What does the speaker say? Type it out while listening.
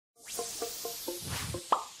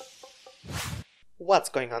What's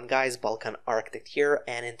going on, guys? Balkan Architect here,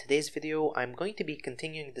 and in today's video I'm going to be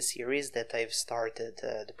continuing the series that I've started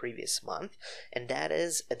the previous month, and that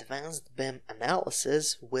is Advanced BIM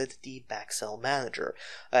Analysis with the BEXEL Manager.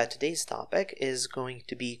 Today's topic is going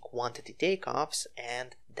to be quantity takeoffs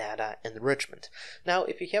and data enrichment. Now,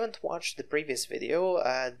 if you haven't watched the previous video,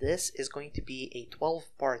 this is going to be a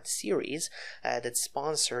 12-part series that's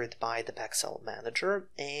sponsored by the BEXEL Manager,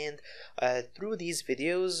 and through these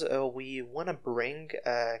videos we want to bring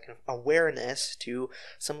kind of awareness to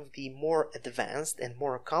some of the more advanced and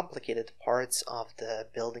more complicated parts of the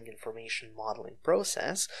building information modeling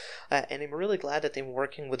process, and I'm really glad that I'm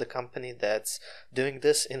working with a company that's doing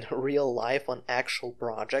this in real life on actual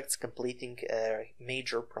projects, completing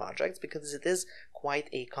major projects, because it is quite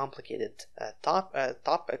a complicated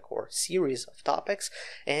topic or series of topics,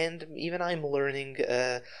 and even I'm learning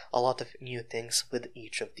a lot of new things with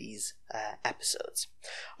each of these episodes.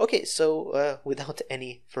 Okay, so without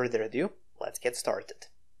any further ado, let's get started.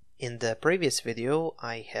 In the previous video,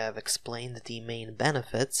 I have explained the main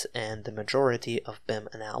benefits and the majority of BIM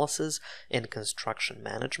analysis in construction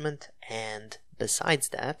management, and besides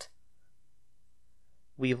that,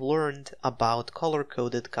 we've learned about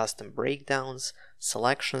color-coded custom breakdowns,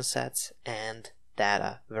 selection sets, and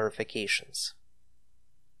data verifications.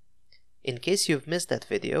 In case you've missed that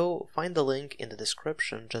video, find the link in the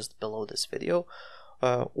description just below this video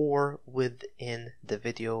or within the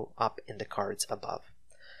video up in the cards above.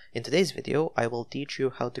 In today's video, I will teach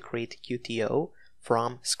you how to create QTO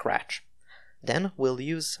from scratch. Then we'll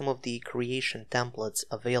use some of the creation templates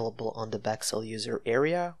available on the BEXEL user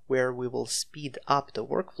area, where we will speed up the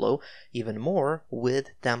workflow even more with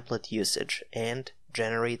template usage and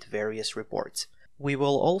generate various reports. We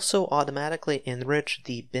will also automatically enrich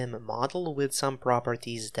the BIM model with some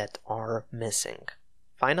properties that are missing.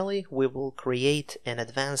 Finally, we will create an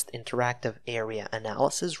advanced interactive area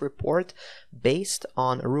analysis report based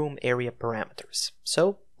on room area parameters.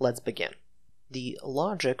 So let's begin. The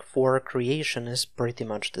logic for creation is pretty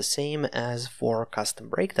much the same as for custom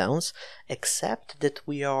breakdowns, except that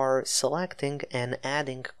we are selecting and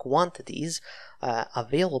adding quantities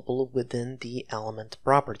available within the element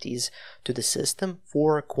properties to the system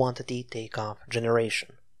for quantity takeoff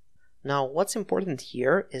generation. Now, what's important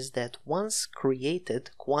here is that once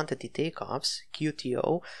created quantity takeoffs,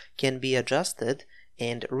 QTO can be adjusted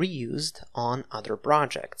and reused on other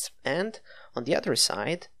projects. And on the other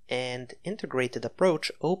side, an integrated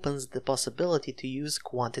approach opens the possibility to use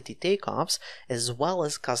quantity takeoffs as well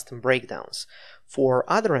as custom breakdowns for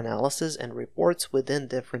other analysis and reports within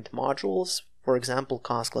different modules, for example,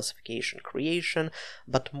 cost classification creation,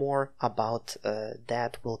 but more about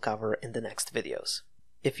that we'll cover in the next videos.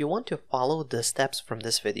 If you want to follow the steps from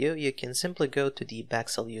this video, you can simply go to the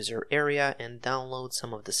BEXEL user area and download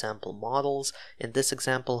some of the sample models, in this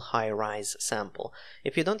example high-rise sample.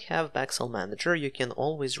 If you don't have BEXEL Manager, you can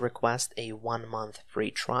always request a 1-month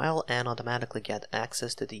free trial and automatically get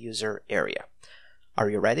access to the user area.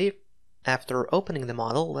 Are you ready? After opening the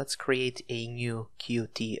model, let's create a new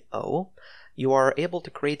QTO. You are able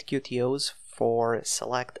to create QTOs for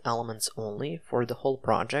select elements only for the whole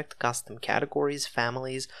project, custom categories,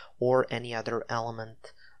 families, or any other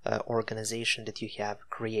element organization that you have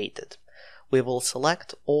created. We will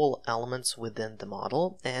select all elements within the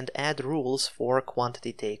model and add rules for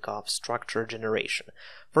quantity takeoff structure generation.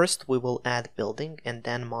 First, we will add building, and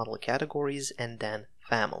then model categories, and then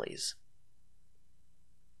families.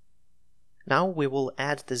 Now we will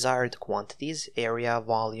add desired quantities, area,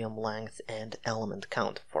 volume, length, and element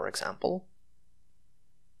count, for example.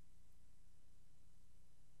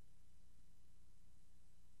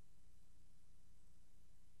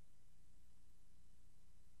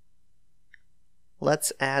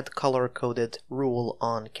 Let's add color-coded rule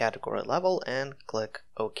on category level and click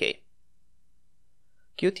OK.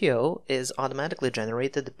 QTO is automatically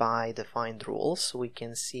generated by defined rules. We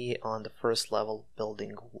can see on the first level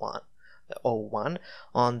building 01,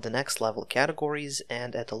 on the next level categories,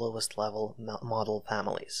 and at the lowest level model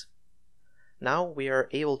families. Now we are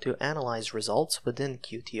able to analyze results within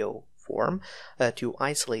QTO form to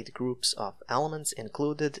isolate groups of elements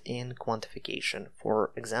included in quantification,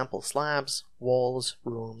 for example slabs, walls,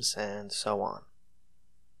 rooms, and so on.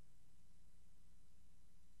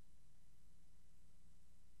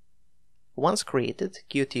 Once created,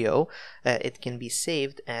 QTO it can be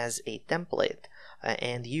saved as a template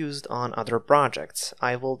and used on other projects.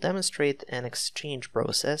 I will demonstrate an exchange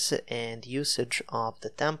process and usage of the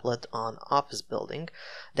template on office building.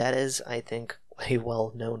 That is, I think, a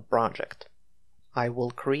well-known project. I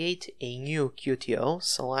will create a new QTO,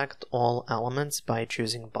 select all elements by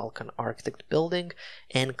choosing Balkan Architect Building,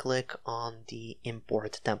 and click on the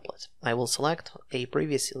Import Template. I will select a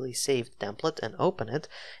previously saved template and open it,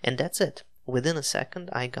 and that's it. Within a second,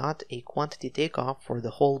 I got a quantity takeoff for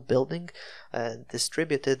the whole building,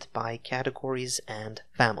 distributed by categories and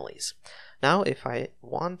families. Now, if I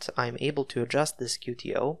want, I'm able to adjust this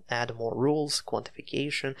QTO, add more rules,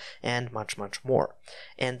 quantification, and much more.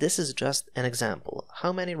 And this is just an example.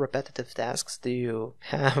 How many repetitive tasks do you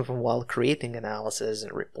have while creating analysis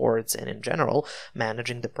and reports and in general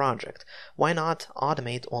managing the project? Why not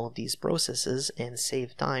automate all of these processes and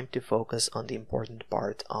save time to focus on the important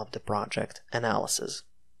part of the project analysis?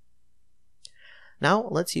 Now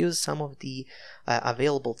let's use some of the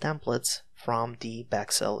available templates from the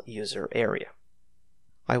BEXEL user area.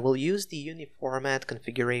 I will use the Uniformat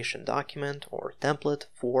configuration document or template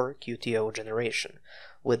for QTO generation.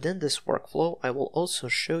 Within this workflow, I will also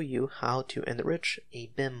show you how to enrich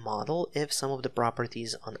a BIM model if some of the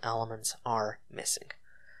properties on elements are missing.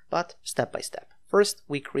 But step by step. First,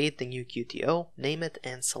 we create the new QTO, name it,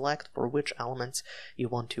 and select for which elements you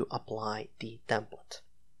want to apply the template.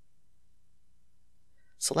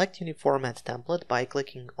 Select Uniformat template by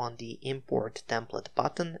clicking on the Import Template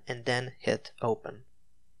button and then hit Open.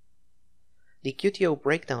 The QTO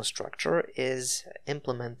breakdown structure is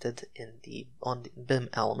implemented on the BIM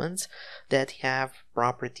elements that have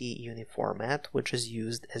property Uniformat, which is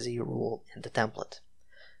used as a rule in the template.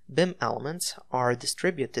 BIM elements are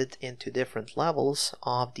distributed into different levels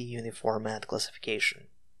of the Uniformat classification.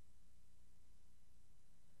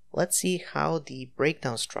 Let's see how what the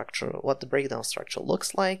breakdown structure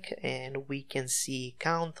looks like, and we can see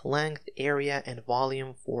count, length, area, and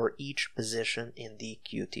volume for each position in the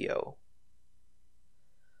QTO.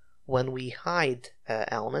 When we hide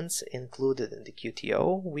elements included in the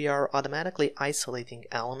QTO, we are automatically isolating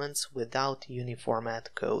elements without Uniformat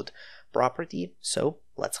code property, so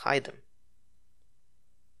let's hide them.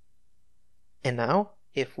 And now,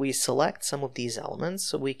 if we select some of these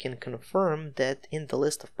elements, we can confirm that in the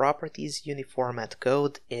list of properties, Uniformat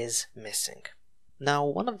code is missing. Now,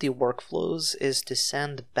 one of the workflows is to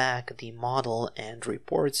send back the model and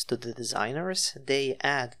reports to the designers. They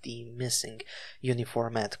add the missing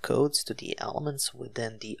Uniformat codes to the elements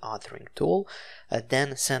within the authoring tool,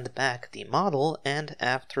 then send back the model, and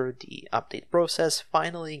after the update process,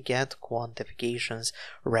 finally get quantifications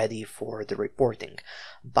ready for the reporting.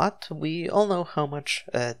 But we all know how much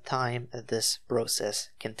time this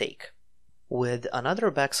process can take. With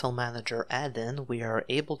another BEXEL Manager add-in, we are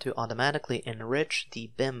able to automatically enrich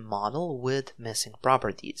the BIM model with missing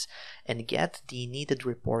properties and get the needed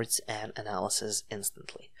reports and analysis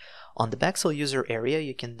instantly. On the BEXEL user area,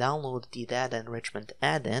 you can download the Data Enrichment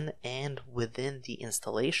add-in, and within the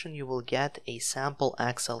installation you will get a sample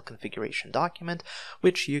Excel configuration document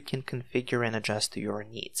which you can configure and adjust to your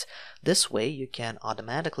needs. This way you can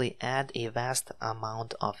automatically add a vast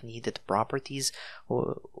amount of needed properties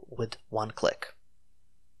with one click.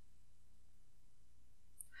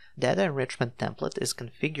 Data enrichment template is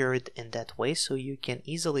configured in that way so you can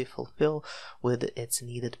easily fulfill with its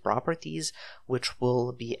needed properties, which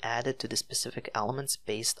will be added to the specific elements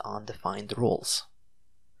based on defined rules.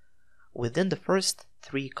 Within the first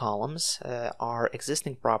three columns are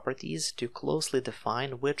existing properties to closely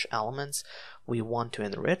define which elements we want to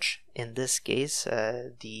enrich. In this case,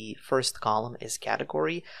 the first column is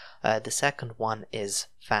category, the second one is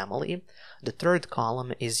family, the third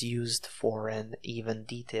column is used for an even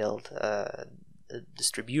detailed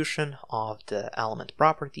distribution of the element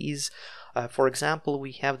properties. For example,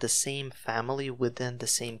 we have the same family within the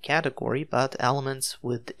same category, but elements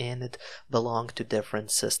within it belong to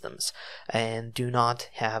different systems and do not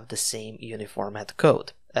have the same Uniformat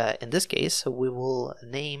code. In this case, we will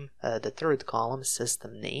name the third column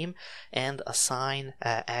system name and assign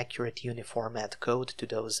accurate Uniformat code to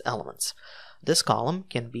those elements. This column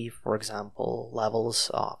can be, for example,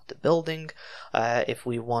 levels of the building. If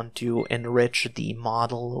we want to enrich the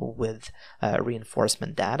model with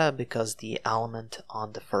reinforcement data because the element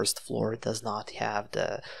on the first floor does not have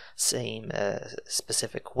the same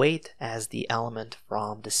specific weight as the element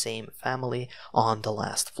from the same family on the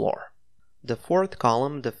last floor. The fourth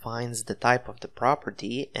column defines the type of the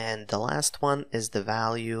property, and the last one is the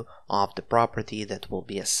value of the property that will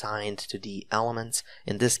be assigned to the elements,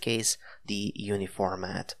 in this case the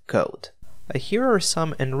Uniformat code. Here are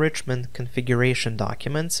some enrichment configuration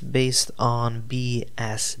documents based on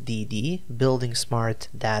BSDD, Building Smart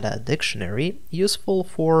Data Dictionary, useful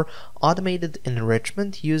for automated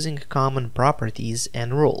enrichment using common properties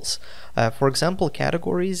and rules. For example,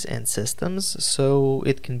 categories and systems, so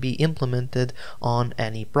it can be implemented on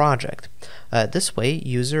any project. This way,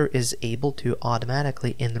 user is able to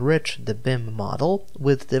automatically enrich the BIM model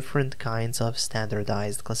with different kinds of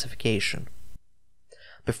standardized classification.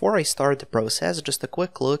 Before I start the process, just a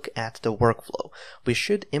quick look at the workflow. We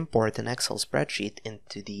should import an Excel spreadsheet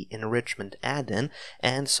into the enrichment add-in,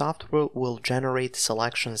 and software will generate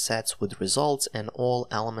selection sets with results, and all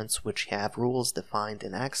elements which have rules defined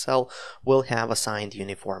in Excel will have assigned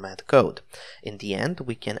uniformat code. In the end,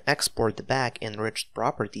 we can export the back enriched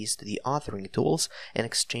properties to the authoring tools and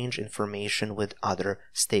exchange information with other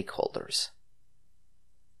stakeholders.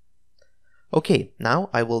 Okay,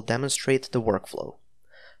 now I will demonstrate the workflow.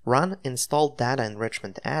 Run Install Data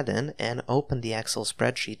Enrichment add-in and open the Excel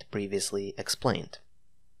spreadsheet previously explained.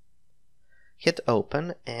 Hit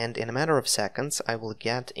Open, and in a matter of seconds I will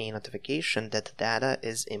get a notification that the data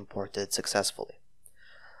is imported successfully.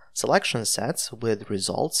 Selection sets with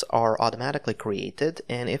results are automatically created,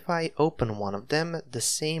 and if I open one of them, the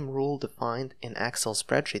same rule defined in Excel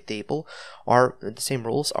spreadsheet table are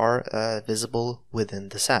visible within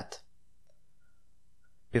the set.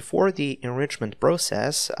 Before the enrichment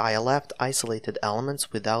process, I left isolated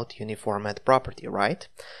elements without uniformat property, right?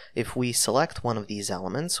 If we select one of these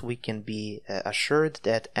elements, we can be assured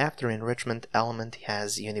that after enrichment element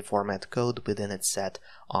has uniformat code within its set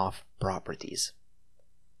of properties.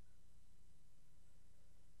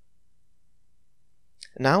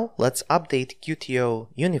 Now let's update QTO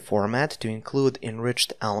uniformat to include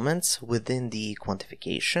enriched elements within the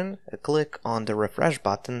quantification. Click on the refresh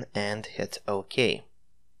button and hit OK.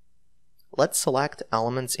 Let's select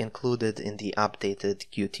elements included in the updated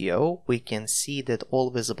QTO. We can see that all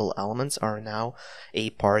visible elements are now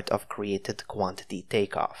a part of created quantity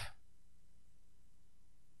takeoff.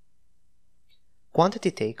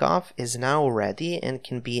 Quantity takeoff is now ready and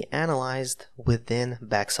can be analyzed within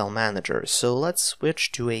BEXEL Manager. So let's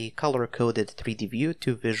switch to a color-coded 3D view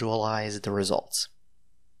to visualize the results.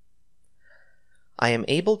 I am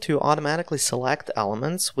able to automatically select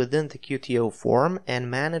elements within the QTO form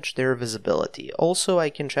and manage their visibility. Also,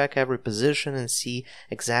 I can check every position and see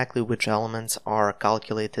exactly which elements are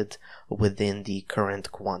calculated within the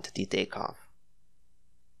current quantity takeoff.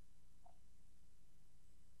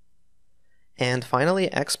 And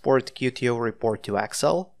finally, export QTO report to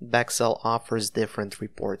Excel. BEXEL offers different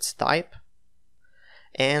reports type.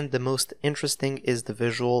 And the most interesting is the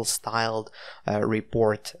visual styled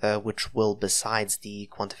report, which will, besides the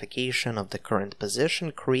quantification of the current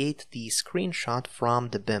position, create the screenshot from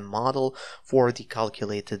the BIM model for the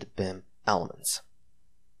calculated BIM elements.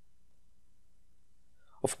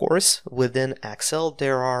 Of course, within Excel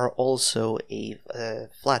there are also a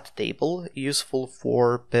flat table useful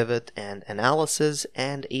for pivot and analysis,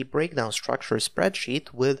 and a breakdown structure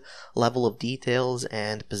spreadsheet with level of details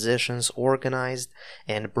and positions organized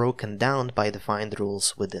and broken down by defined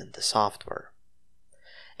rules within the software.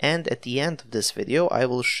 And at the end of this video, I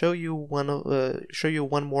will show you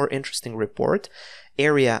one more interesting report,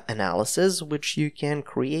 area analysis, which you can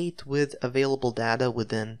create with available data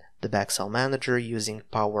within the BEXEL Manager using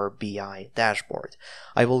Power BI dashboard.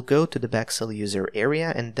 I will go to the BEXEL user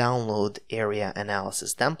area and download area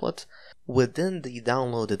analysis template. Within the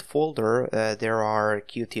downloaded folder, there are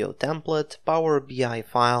QTO template, Power BI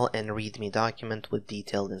file, and README document with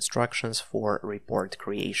detailed instructions for report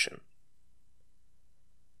creation.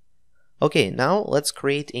 Okay, now let's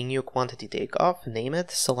create a new quantity takeoff, name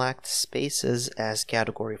it, select spaces as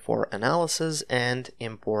category for analysis, and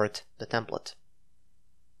import the template.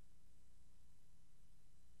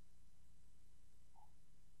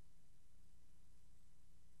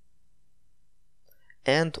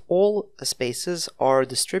 And all spaces are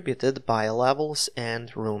distributed by levels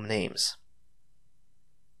and room names.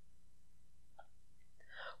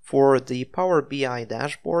 For the Power BI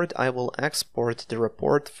dashboard, I will export the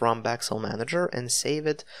report from BEXEL Manager and save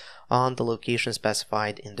it on the location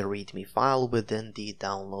specified in the README file within the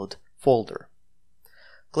download folder.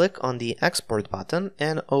 Click on the Export button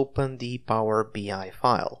and open the Power BI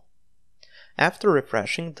file. After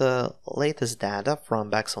refreshing, the latest data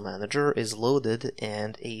from BEXEL Manager is loaded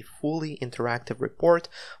and a fully interactive report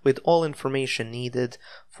with all information needed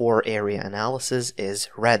for area analysis is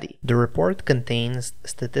ready. The report contains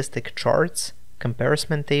statistic charts,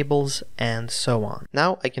 comparison tables, and so on.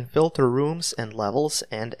 Now I can filter rooms and levels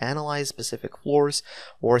and analyze specific floors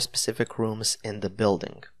or specific rooms in the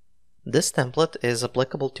building. This template is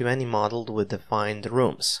applicable to any model with defined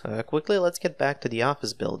rooms. Quickly, let's get back to the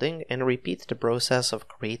office building and repeat the process of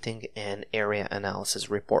creating an area analysis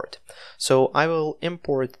report. So I will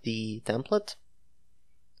import the template,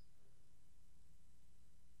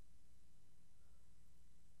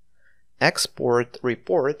 export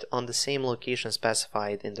report on the same location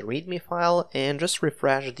specified in the README file, and just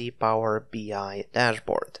refresh the Power BI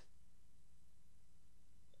dashboard.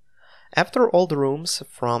 After all the rooms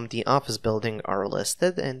from the office building are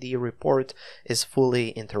listed and the report is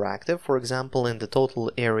fully interactive, for example, in the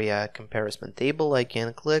total area comparison table, I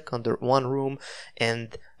can click on the one room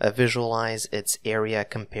and visualize its area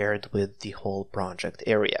compared with the whole project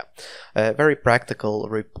area. A very practical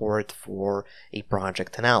report for a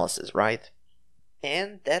project analysis, right?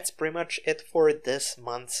 And that's pretty much it for this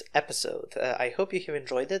month's episode. I hope you have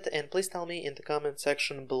enjoyed it, and please tell me in the comment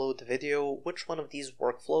section below the video which one of these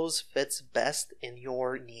workflows fits best in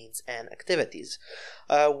your needs and activities.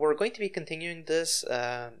 We're going to be continuing this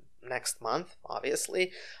next month,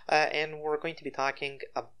 obviously, and we're going to be talking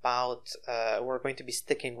about, we're going to be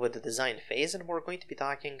sticking with the design phase, and we're going to be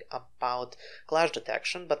talking about clash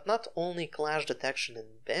detection, but not only clash detection in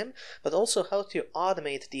BIM, but also how to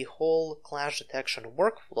automate the whole clash detection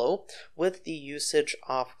workflow with the usage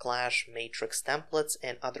of clash matrix templates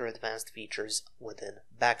and other advanced features within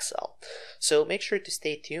BEXEL. So make sure to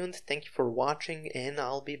stay tuned. Thank you for watching, and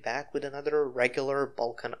I'll be back with another regular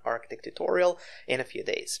Balkan Architect tutorial in a few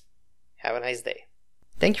days. Have a nice day.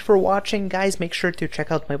 Thank you for watching, guys. Make sure to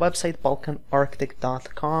check out my website,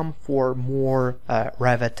 balkanarchitect.com, for more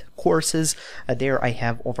Revit courses. There I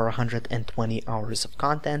have over 120 hours of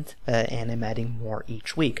content, and I'm adding more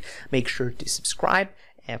each week. Make sure to subscribe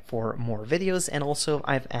for more videos, and also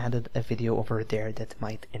I've added a video over there that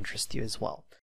might interest you as well.